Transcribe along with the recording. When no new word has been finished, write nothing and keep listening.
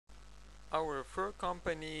Our fur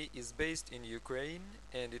company is based in Ukraine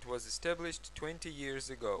and it was established 20 years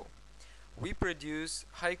ago. We produce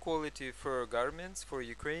high quality fur garments for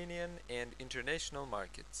Ukrainian and international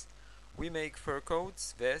markets. We make fur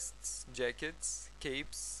coats, vests, jackets,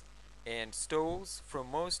 capes, and stoles from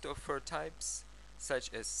most of fur types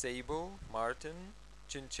such as sable, marten,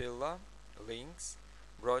 chinchilla, lynx,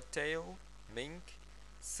 broadtail, mink,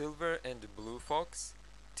 silver and blue fox,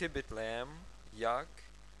 Tibet lamb, yak,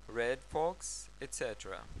 red fox,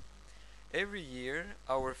 etc. Every year,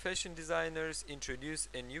 our fashion designers introduce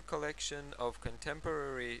a new collection of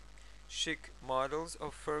contemporary chic models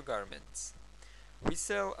of fur garments. We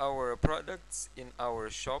sell our products in our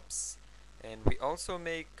shops and we also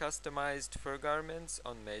make customized fur garments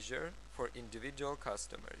on measure for individual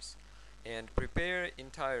customers and prepare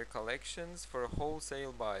entire collections for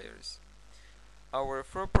wholesale buyers. Our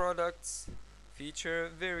fur products feature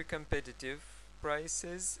very competitive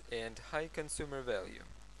prices and high consumer value.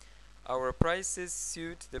 Our prices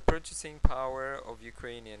suit the purchasing power of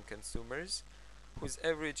Ukrainian consumers, whose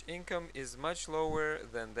average income is much lower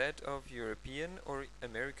than that of European or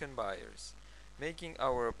American buyers, making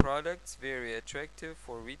our products very attractive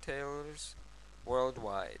for retailers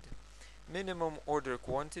worldwide. Minimum order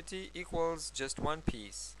quantity equals just one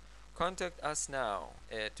piece. Contact us now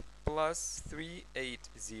at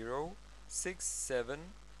 +380 67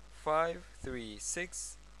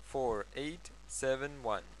 536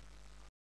 4871.